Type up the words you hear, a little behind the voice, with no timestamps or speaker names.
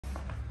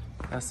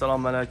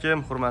Assalomu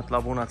alaykum, hurmatli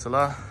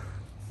obunachilar.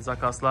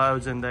 Zaказлар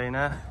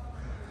avjindayna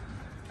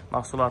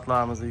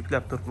mahsulotlarimizni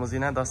yuklab turibmiz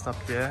yana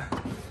dastlabki.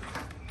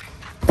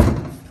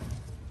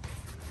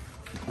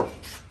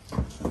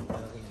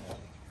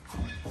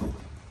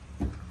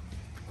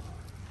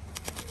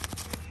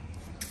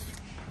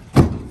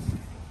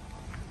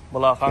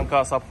 Bular qanqa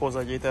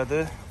savxozaga yetadi.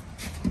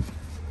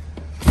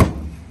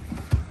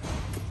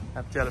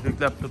 Kelib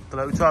yuklab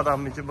turibdilar. 3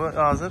 odamniki bu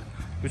hozir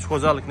 3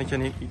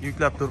 xo'jaliknikini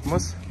yuklab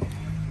turibmiz.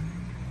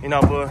 Yine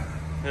bu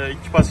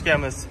ikki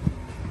pachkamiz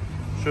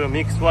shu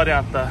mix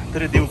variantda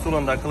 3D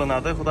usulida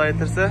qilinadi. Xudo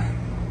yetirsa,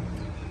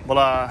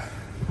 bular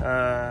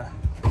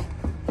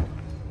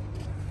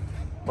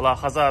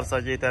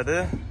hazarsaga yetadi.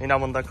 Yine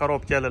bunda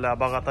korobkalar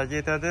bag'ataga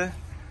yetadi.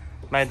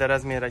 Mayda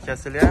razmeri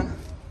kesilgan.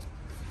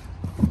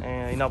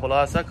 Yine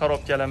bular esa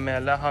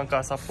korobkalanmaganlar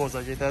qanqa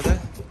savxozaga yetadi.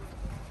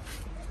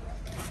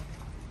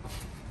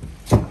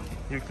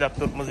 Yüklab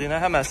turibmiz yine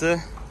hammasi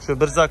shu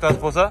bir zakaz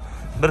bo'lsa,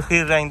 bir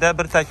xil rangda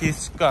bir takiz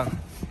chiqqan.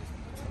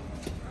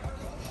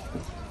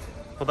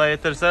 Xudo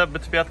yetirsa,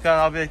 bitib yotgan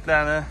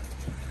obyektlarni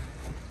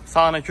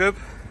soni ko'p.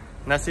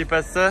 Nasib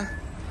etsa,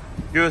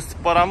 go'ztib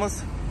boramiz.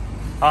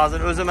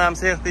 Hozir o'zim ham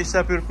sexda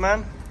ishlab yuribman.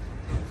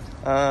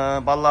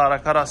 Bolalarga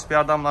qarashib,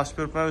 yordamlashib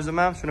yuribman o'zim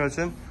ham. Shuning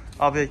uchun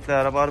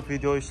obyektlarga borib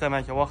video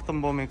ishlamakka vaqtim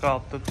bo'lmay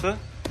qolib turibdi.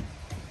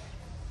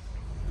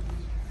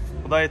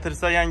 Xudo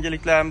yetirsa,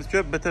 yangiliklarimiz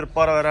ko'p, bitirib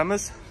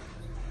boraveramiz.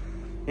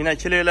 Yine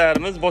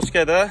kilelerimiz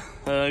bochkada,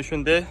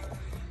 shunday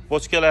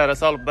bochkalarga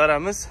solib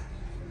beramiz.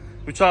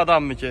 3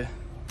 odamniki.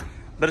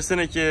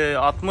 Birsiniki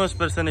 60,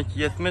 birsiniki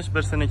 70,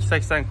 birsiniki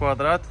 80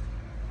 kvadrat.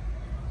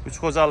 3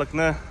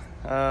 xo'jalikni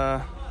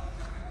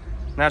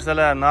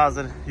narsalarni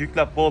hozir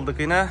yuklab bo'ldik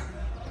yine.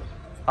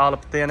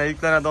 Olib yana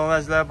yuklanadigan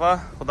vajlar bor.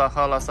 Xudo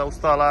xolasa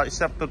ustalar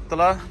ishlab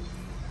turibdilar.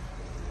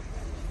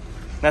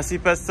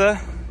 Nasib etsa,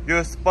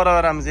 go'ztib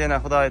boraveramiz yana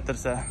xudo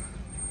yetirsa.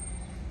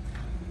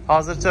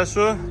 Hozircha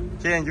shu,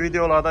 keyingi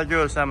videolarda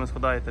görüşemiz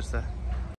xudo yetirsa.